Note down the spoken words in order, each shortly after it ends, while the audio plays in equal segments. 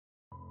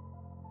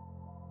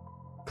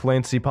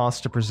Clancy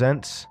Pasta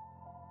presents,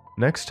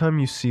 Next Time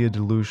You See a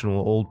Delusional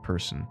Old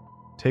Person,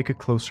 Take a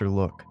Closer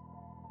Look.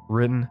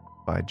 Written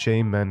by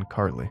J. Men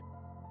Cartley.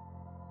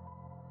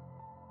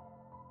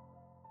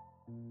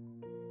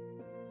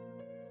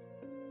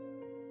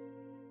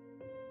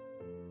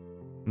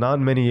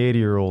 Not many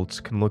 80-year-olds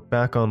can look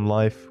back on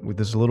life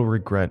with as little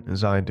regret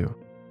as I do.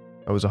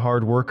 I was a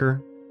hard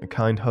worker, a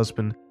kind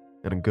husband,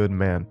 and a good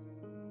man.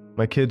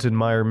 My kids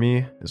admire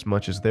me as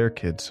much as their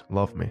kids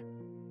love me.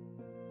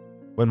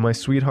 When my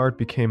sweetheart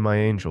became my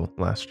angel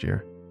last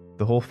year,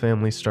 the whole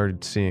family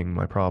started seeing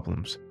my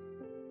problems.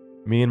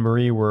 Me and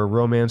Marie were a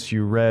romance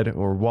you read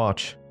or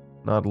watch,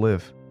 not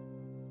live.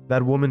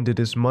 That woman did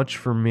as much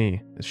for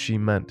me as she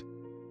meant.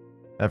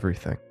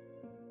 Everything.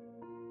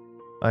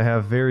 I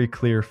have very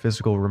clear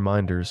physical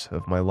reminders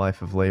of my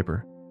life of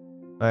labor.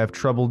 I have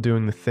trouble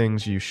doing the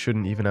things you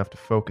shouldn't even have to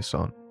focus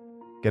on.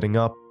 Getting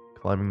up,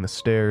 climbing the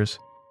stairs,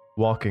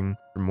 walking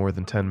for more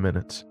than 10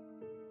 minutes.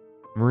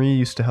 Marie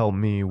used to help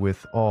me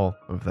with all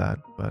of that,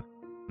 but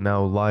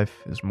now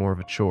life is more of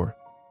a chore.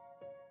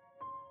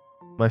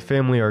 My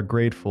family are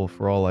grateful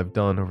for all I've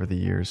done over the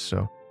years,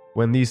 so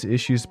when these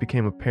issues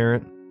became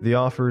apparent, the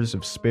offers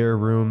of spare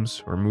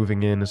rooms or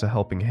moving in as a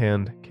helping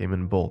hand came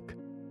in bulk.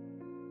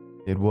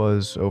 It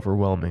was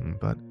overwhelming,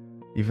 but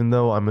even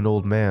though I'm an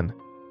old man,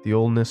 the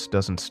oldness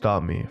doesn't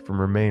stop me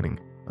from remaining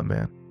a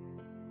man.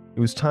 It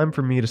was time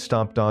for me to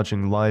stop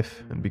dodging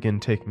life and begin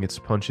taking its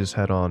punches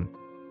head on.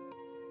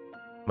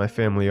 My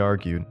family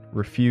argued,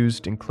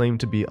 refused, and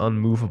claimed to be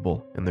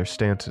unmovable in their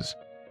stances,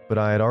 but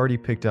I had already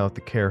picked out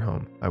the care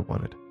home I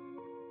wanted.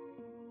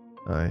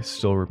 I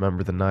still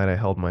remember the night I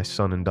held my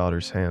son and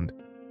daughter's hand,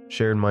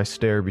 shared my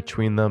stare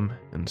between them,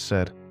 and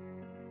said,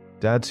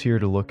 "Dad's here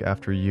to look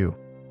after you.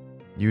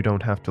 You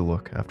don't have to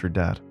look after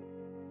Dad."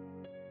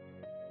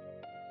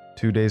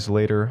 2 days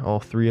later, all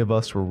three of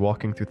us were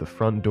walking through the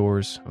front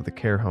doors of the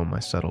care home I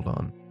settled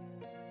on.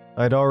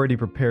 I'd already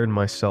prepared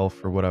myself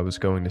for what I was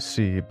going to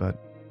see,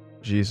 but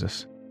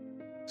Jesus.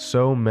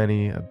 So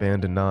many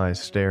abandoned eyes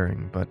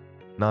staring, but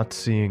not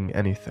seeing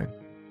anything.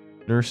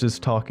 Nurses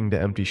talking to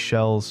empty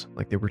shells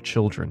like they were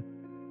children.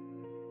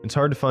 It's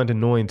hard to find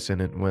annoyance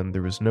in it when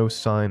there was no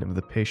sign of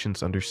the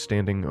patients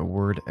understanding a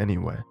word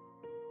anyway.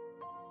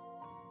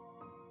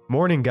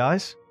 "Morning,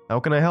 guys. How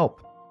can I help?"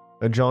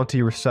 A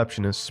jaunty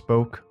receptionist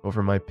spoke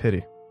over my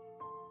pity.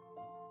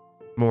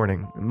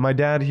 "Morning. My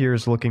dad here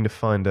is looking to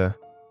find a..."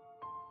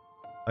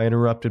 I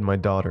interrupted my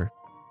daughter.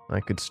 I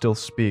could still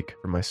speak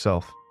for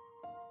myself.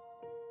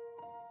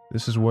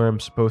 "This is where I'm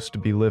supposed to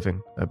be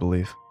living, I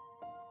believe."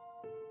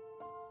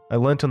 I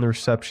leant on the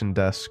reception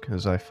desk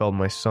as I felt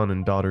my son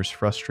and daughter's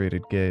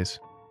frustrated gaze.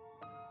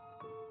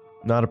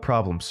 "Not a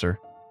problem, sir.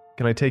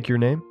 Can I take your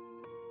name?"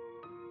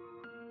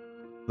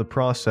 The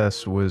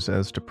process was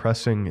as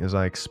depressing as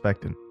I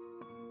expected.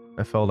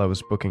 I felt I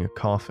was booking a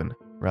coffin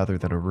rather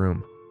than a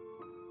room.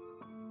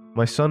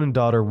 My son and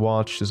daughter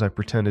watched as I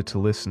pretended to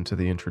listen to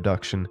the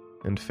introduction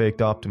and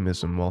faked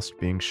optimism whilst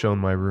being shown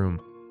my room.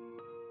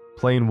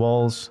 Plain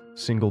walls,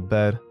 single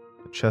bed,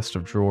 a chest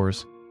of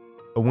drawers,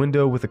 a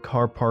window with a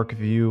car park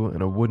view,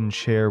 and a wooden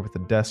chair with a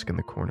desk in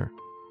the corner.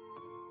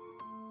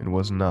 It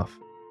was enough.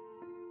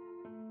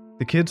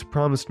 The kids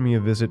promised me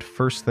a visit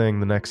first thing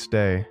the next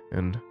day,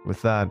 and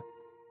with that,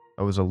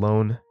 I was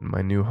alone in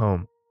my new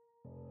home.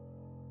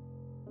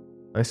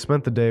 I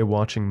spent the day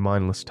watching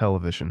mindless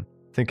television,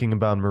 thinking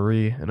about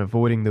Marie and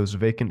avoiding those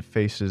vacant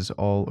faces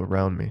all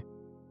around me.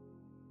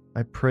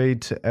 I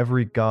prayed to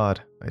every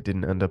god I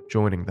didn't end up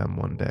joining them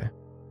one day.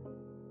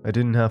 I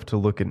didn't have to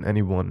look at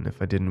anyone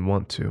if I didn't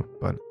want to,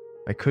 but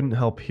I couldn't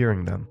help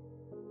hearing them.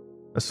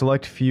 A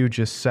select few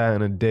just sat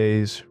in a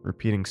daze,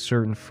 repeating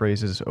certain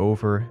phrases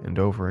over and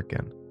over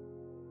again.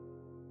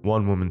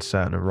 One woman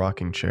sat in a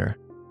rocking chair,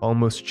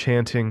 almost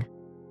chanting,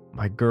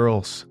 "My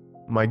girls,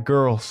 my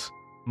girls,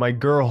 my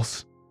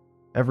girls,"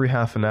 every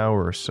half an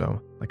hour or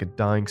so, like a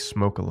dying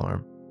smoke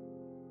alarm.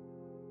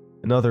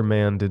 Another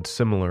man did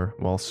similar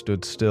while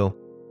stood still,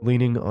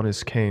 leaning on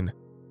his cane.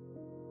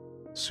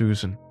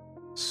 "Susan,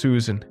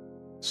 Susan,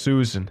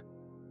 Susan,"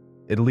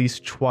 at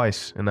least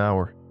twice an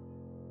hour.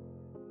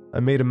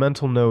 I made a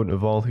mental note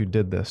of all who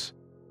did this.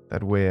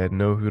 That way I'd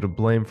know who to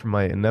blame for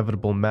my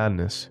inevitable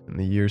madness in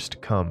the years to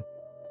come.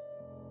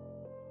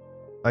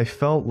 I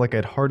felt like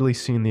I'd hardly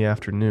seen the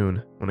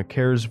afternoon when a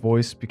carer's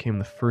voice became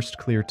the first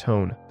clear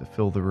tone to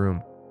fill the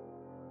room.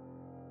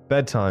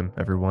 "Bedtime,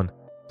 everyone.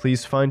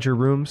 Please find your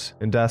rooms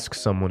and ask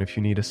someone if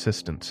you need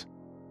assistance."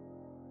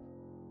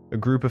 A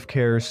group of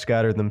carers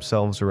scattered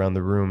themselves around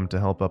the room to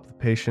help up the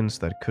patients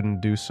that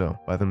couldn't do so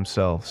by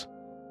themselves.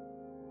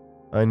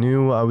 I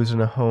knew I was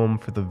in a home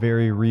for the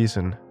very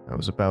reason I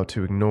was about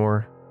to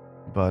ignore,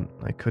 but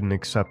I couldn't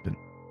accept it.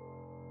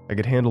 I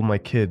could handle my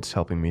kids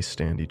helping me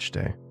stand each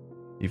day,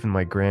 even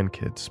my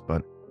grandkids,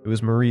 but it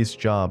was Marie's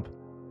job,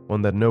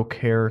 one that no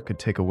care could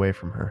take away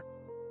from her.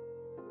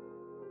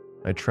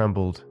 I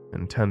trembled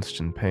and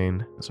tensed in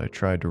pain as I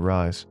tried to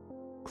rise,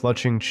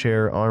 clutching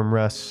chair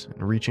armrests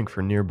and reaching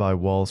for nearby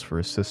walls for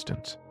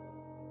assistance.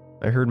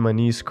 I heard my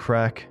knees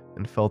crack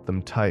and felt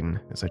them tighten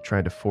as I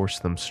tried to force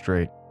them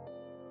straight.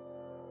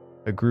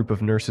 A group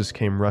of nurses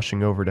came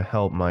rushing over to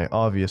help my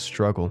obvious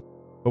struggle,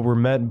 but were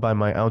met by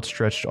my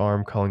outstretched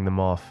arm calling them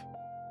off.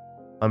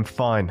 "I'm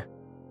fine."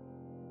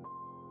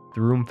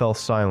 The room fell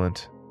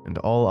silent, and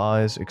all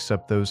eyes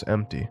except those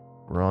empty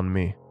were on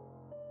me.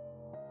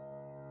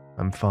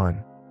 "I'm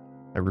fine,"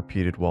 I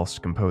repeated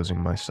whilst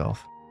composing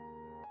myself.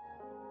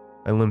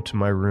 I limped to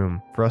my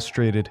room,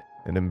 frustrated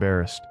and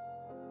embarrassed.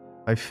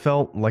 I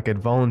felt like I'd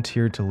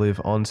volunteered to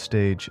live on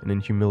stage and in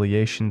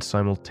humiliation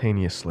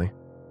simultaneously.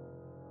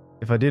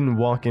 If I didn't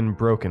walk in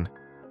broken,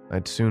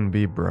 I'd soon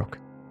be broke.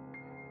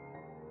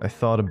 I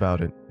thought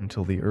about it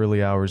until the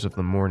early hours of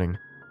the morning,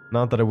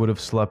 not that I would have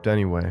slept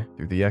anyway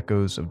through the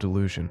echoes of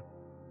delusion.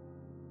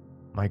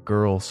 My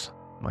girls,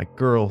 my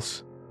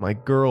girls, my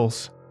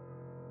girls.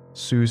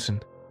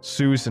 Susan,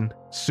 Susan,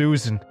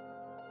 Susan.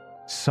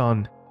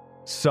 Son,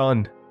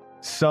 son,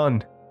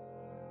 son.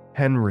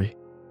 Henry,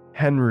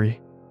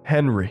 Henry,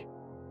 Henry.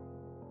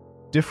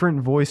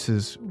 Different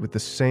voices with the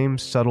same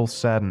subtle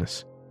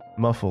sadness,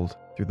 muffled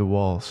through the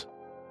walls.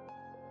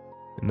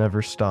 It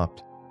never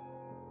stopped.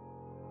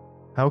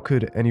 How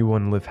could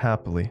anyone live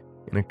happily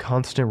in a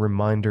constant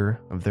reminder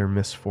of their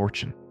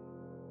misfortune?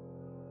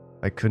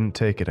 I couldn't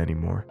take it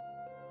anymore.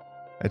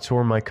 I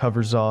tore my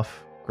covers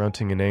off,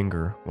 grunting in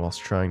anger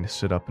whilst trying to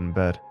sit up in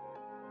bed.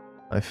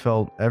 I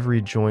felt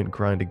every joint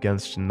grind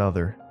against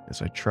another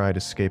as I tried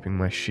escaping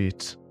my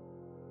sheets.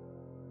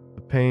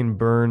 The pain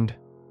burned,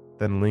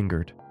 then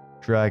lingered,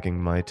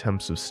 dragging my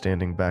attempts of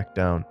standing back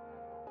down.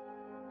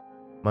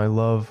 My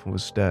love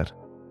was dead.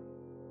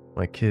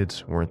 My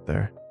kids weren't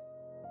there.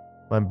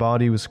 My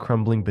body was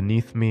crumbling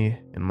beneath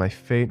me, and my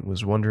fate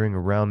was wandering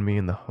around me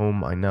in the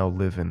home I now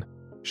live in,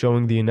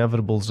 showing the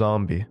inevitable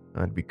zombie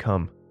I'd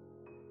become.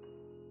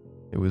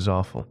 It was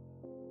awful.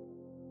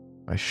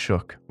 I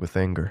shook with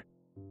anger.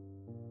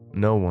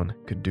 No one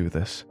could do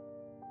this.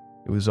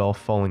 It was all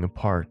falling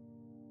apart.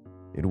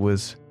 It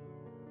was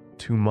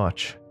too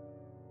much.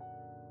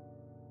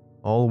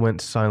 All went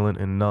silent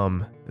and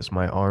numb as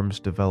my arms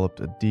developed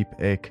a deep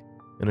ache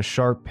and a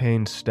sharp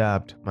pain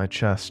stabbed my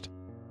chest.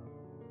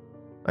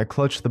 I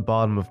clutched the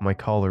bottom of my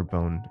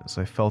collarbone as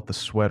I felt the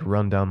sweat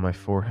run down my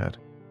forehead.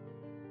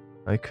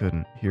 I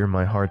couldn't hear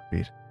my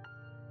heartbeat.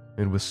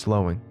 It was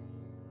slowing.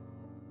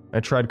 I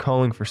tried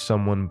calling for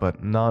someone,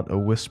 but not a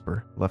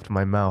whisper left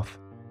my mouth.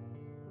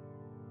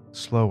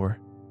 Slower.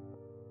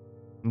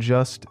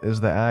 Just as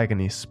the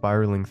agony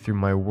spiraling through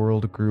my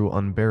world grew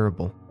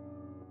unbearable,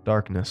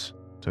 darkness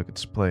took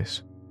its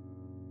place.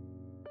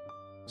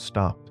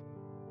 Stopped.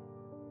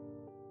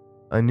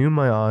 I knew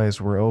my eyes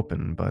were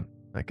open, but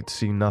I could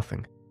see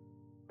nothing.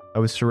 I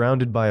was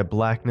surrounded by a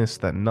blackness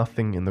that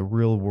nothing in the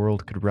real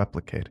world could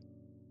replicate.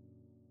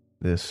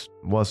 This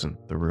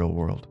wasn't the real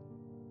world.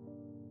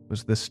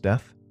 Was this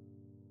death?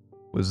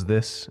 Was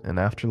this an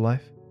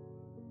afterlife?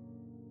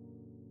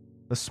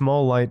 A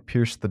small light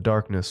pierced the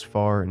darkness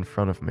far in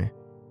front of me.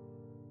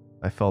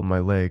 I felt my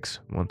legs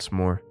once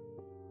more.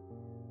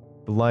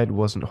 The light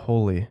wasn't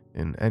holy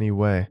in any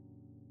way.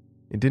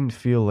 It didn't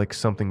feel like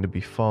something to be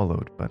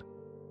followed, but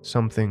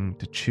something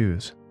to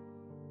choose.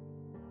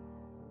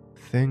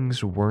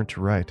 Things weren't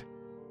right.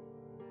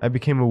 I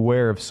became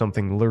aware of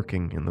something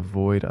lurking in the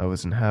void I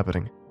was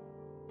inhabiting.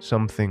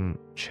 Something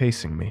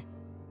chasing me.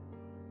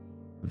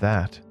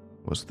 That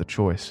was the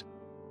choice.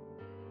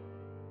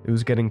 It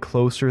was getting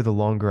closer the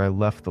longer I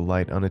left the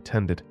light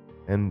unattended,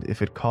 and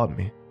if it caught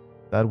me,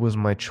 that was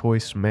my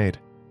choice made.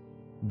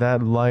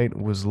 That light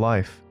was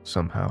life,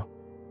 somehow,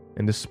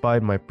 and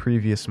despite my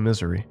previous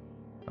misery,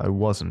 I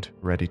wasn't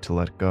ready to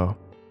let go.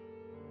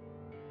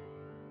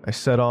 I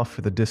set off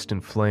for the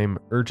distant flame,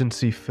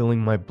 urgency filling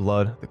my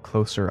blood the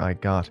closer I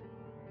got.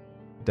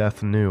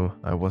 Death knew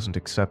I wasn't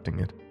accepting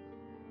it.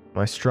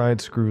 My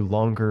strides grew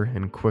longer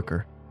and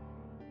quicker.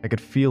 I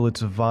could feel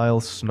its vile,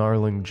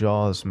 snarling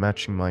jaws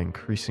matching my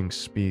increasing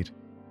speed.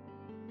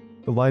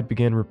 The light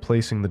began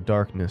replacing the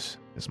darkness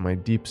as my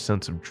deep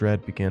sense of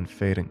dread began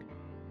fading.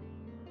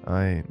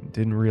 I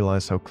didn't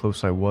realize how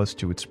close I was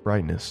to its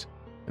brightness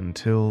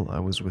until I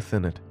was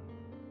within it.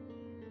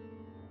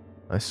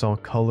 I saw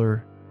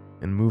color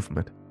and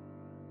movement.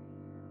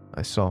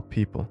 I saw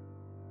people.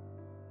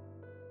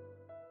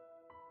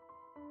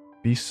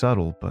 Be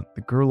subtle, but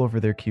the girl over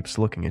there keeps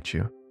looking at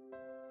you.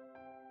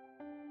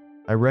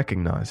 I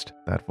recognized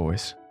that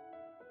voice.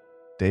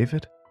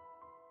 David?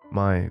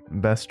 My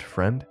best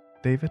friend,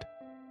 David?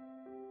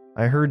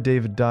 I heard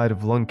David died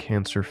of lung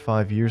cancer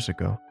 5 years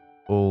ago,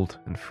 old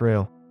and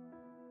frail.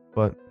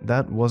 But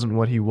that wasn't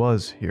what he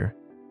was here.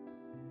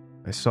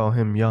 I saw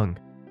him young.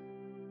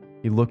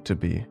 He looked to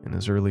be in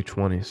his early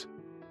 20s.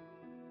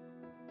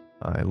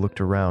 I looked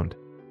around.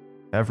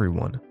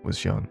 Everyone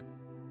was young.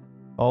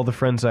 All the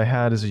friends I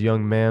had as a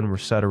young man were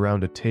sat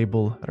around a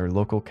table at our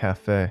local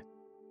cafe.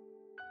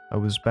 I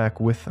was back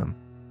with them.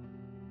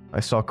 I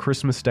saw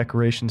Christmas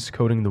decorations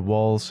coating the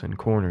walls and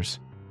corners.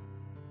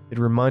 It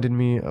reminded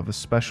me of a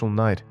special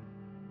night.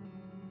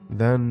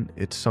 Then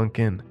it sunk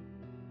in.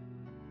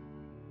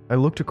 I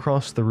looked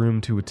across the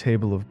room to a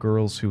table of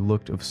girls who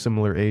looked of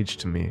similar age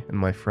to me and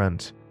my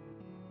friends.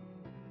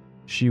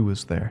 She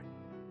was there.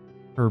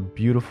 her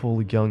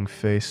beautiful young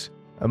face,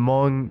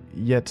 among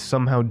yet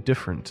somehow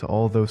different to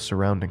all those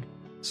surrounding,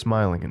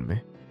 smiling at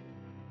me.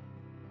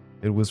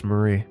 It was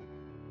Marie,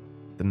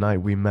 the night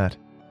we met.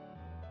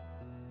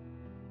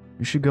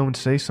 "You should go and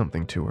say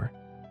something to her,"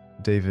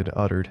 David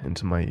uttered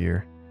into my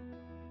ear.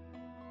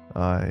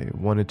 I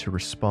wanted to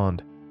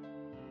respond.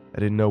 I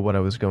didn't know what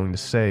I was going to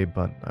say,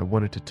 but I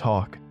wanted to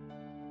talk.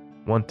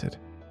 Wanted.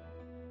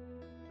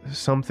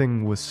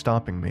 Something was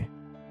stopping me.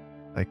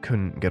 I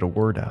couldn't get a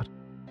word out.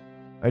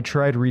 I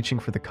tried reaching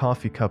for the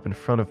coffee cup in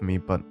front of me,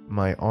 but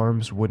my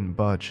arms wouldn't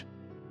budge.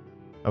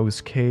 I was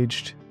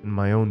caged in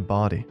my own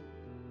body.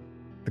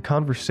 The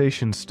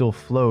conversation still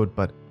flowed,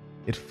 but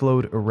it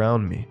flowed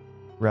around me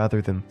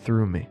rather than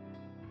through me.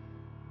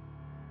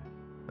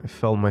 I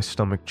felt my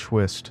stomach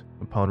twist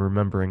upon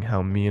remembering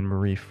how me and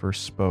Marie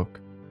first spoke.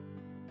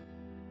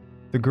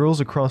 The girls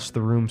across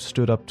the room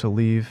stood up to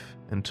leave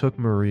and took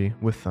Marie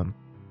with them.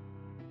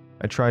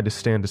 I tried to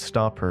stand to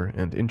stop her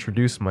and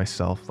introduce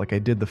myself like I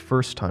did the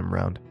first time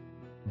round,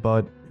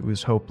 but it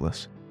was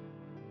hopeless.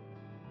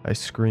 I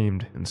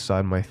screamed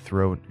inside my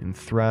throat and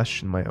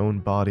thrashed in my own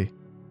body,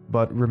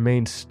 but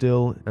remained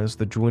still as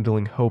the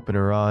dwindling hope in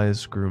her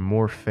eyes grew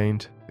more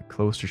faint the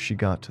closer she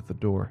got to the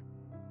door.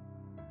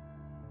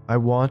 I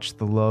watched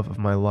the love of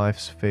my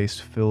life's face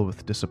fill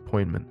with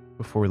disappointment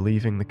before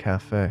leaving the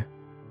cafe.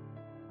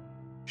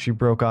 She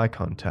broke eye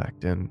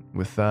contact, and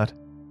with that,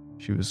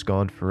 she was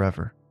gone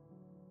forever.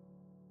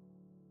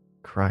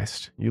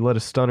 "Christ, you let a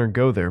stunner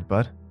go there,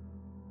 bud,"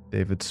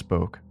 David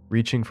spoke,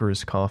 reaching for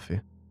his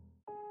coffee.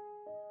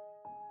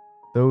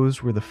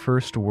 Those were the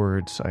first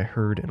words I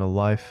heard in a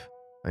life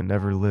I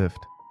never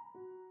lived.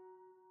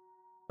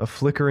 A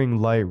flickering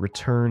light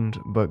returned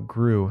but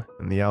grew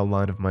in the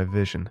outline of my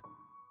vision.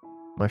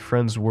 My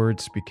friend's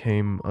words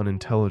became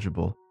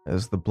unintelligible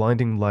as the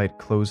blinding light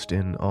closed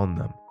in on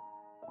them.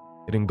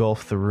 It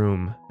engulfed the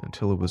room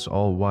until it was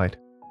all white.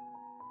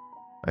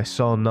 I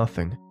saw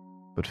nothing,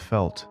 but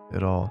felt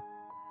it all.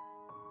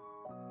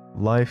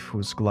 Life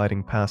was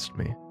gliding past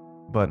me,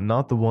 but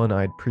not the one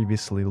I'd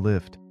previously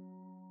lived.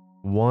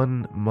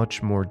 One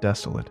much more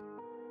desolate.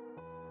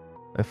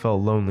 I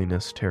felt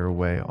loneliness tear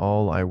away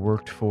all I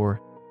worked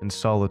for and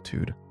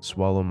solitude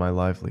swallow my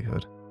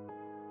livelihood.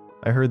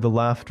 I heard the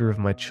laughter of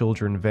my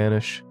children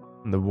vanish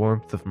and the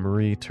warmth of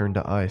Marie turn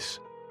to ice.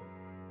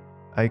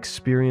 I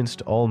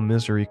experienced all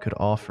misery could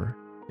offer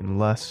in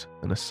less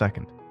than a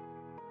second.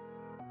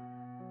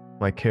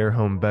 My care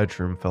home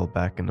bedroom fell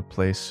back into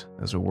place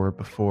as it were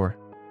before.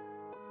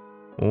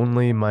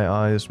 Only my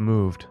eyes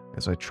moved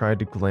as I tried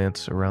to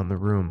glance around the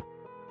room.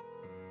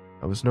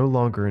 I was no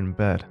longer in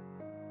bed,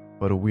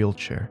 but a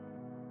wheelchair.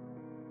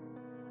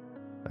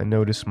 I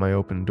noticed my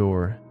open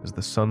door as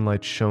the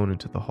sunlight shone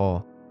into the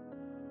hall.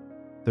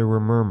 There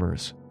were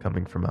murmurs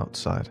coming from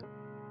outside.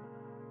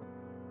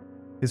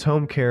 His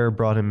home care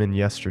brought him in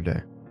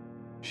yesterday.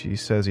 She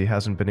says he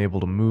hasn't been able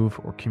to move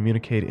or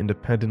communicate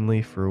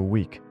independently for a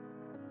week.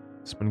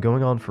 It's been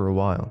going on for a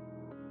while.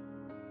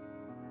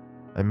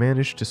 I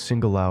managed to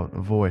single out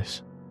a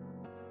voice.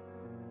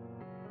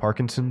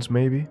 "Parkinson's,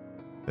 maybe?"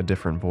 a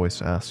different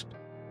voice asked.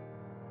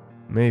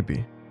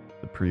 "Maybe,"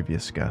 the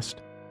previous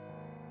guessed.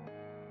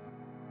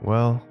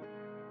 "Well..."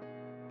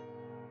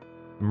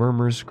 The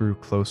murmurs grew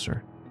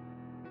closer.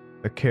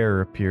 A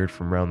carer appeared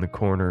from round the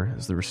corner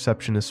as the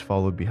receptionist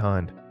followed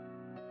behind.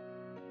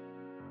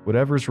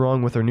 "Whatever's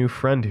wrong with our new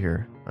friend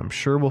here, I'm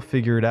sure we'll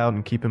figure it out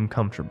and keep him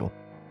comfortable."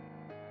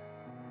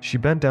 She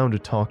bent down to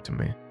talk to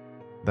me.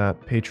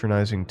 That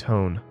patronizing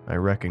tone I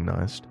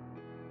recognized.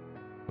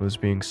 I was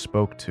being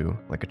spoke to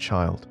like a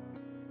child.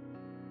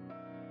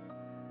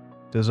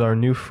 "Does our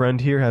new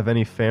friend here have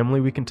any family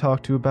we can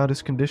talk to about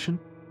his condition?"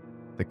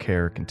 the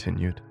carer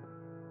continued.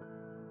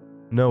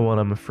 "No one,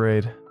 I'm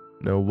afraid.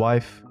 No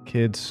wife,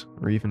 kids,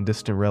 or even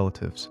distant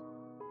relatives,"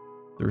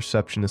 the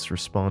receptionist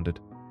responded.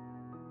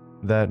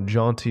 That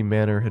jaunty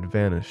manner had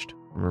vanished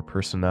from her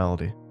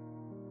personality.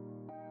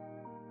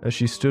 As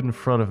she stood in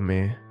front of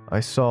me, I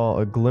saw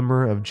a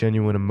glimmer of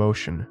genuine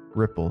emotion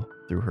ripple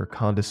through her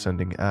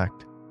condescending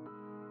act.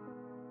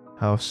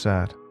 How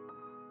sad.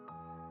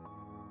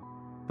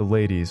 The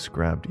ladies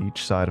grabbed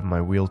each side of my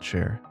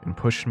wheelchair and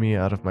pushed me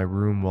out of my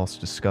room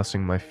whilst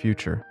discussing my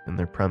future in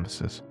their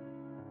premises.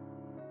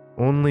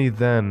 Only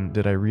then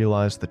did I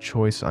realize the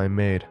choice I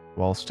made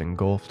whilst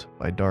engulfed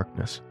by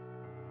darkness.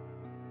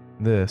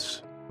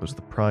 This was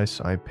the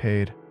price I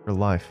paid for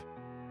life.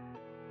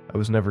 I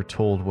was never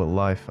told what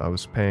life I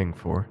was paying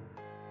for.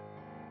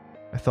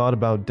 I thought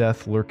about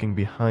death lurking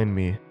behind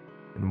me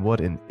and what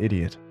an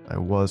idiot I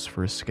was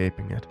for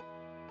escaping it.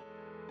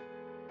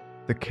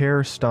 The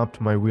carer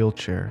stopped my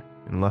wheelchair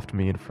and left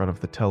me in front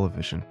of the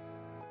television.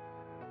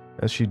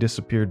 As she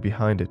disappeared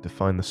behind it to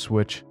find the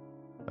switch,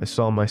 I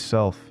saw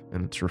myself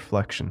in its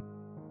reflection.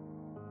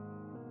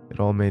 It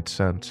all made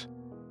sense.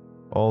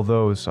 All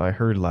those I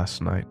heard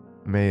last night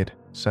made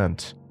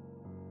sense.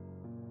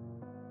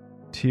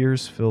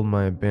 Tears filled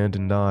my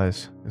abandoned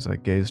eyes as I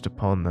gazed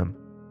upon them,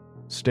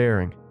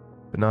 staring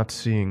but not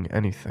seeing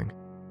anything.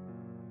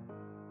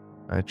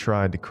 I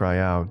tried to cry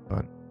out,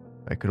 but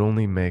I could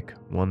only make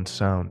one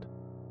sound.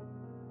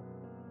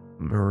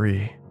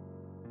 Marie.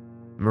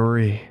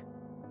 Marie.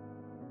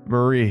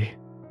 Marie.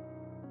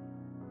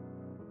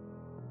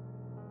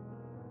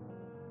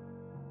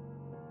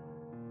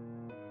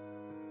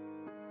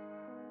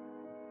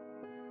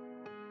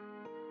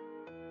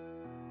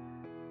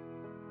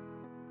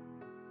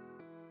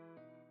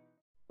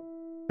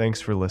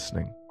 Thanks for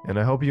listening, and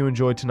I hope you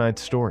enjoyed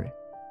tonight's story.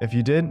 If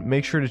you did,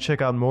 make sure to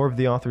check out more of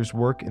the author's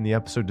work in the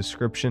episode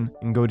description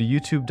and go to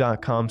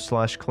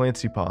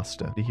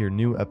youtube.com/clancypasta to hear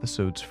new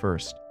episodes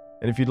first.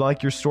 And if you'd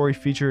like your story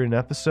featured in an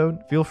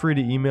episode, feel free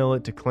to email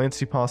it to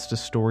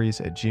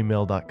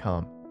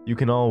clancypastastories@gmail.com. You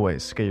can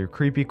always get your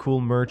creepy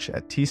cool merch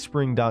at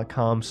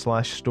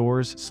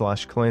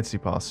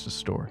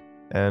teespring.com/stores/clancypastastore.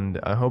 And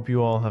I hope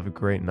you all have a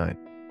great night.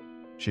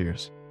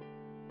 Cheers.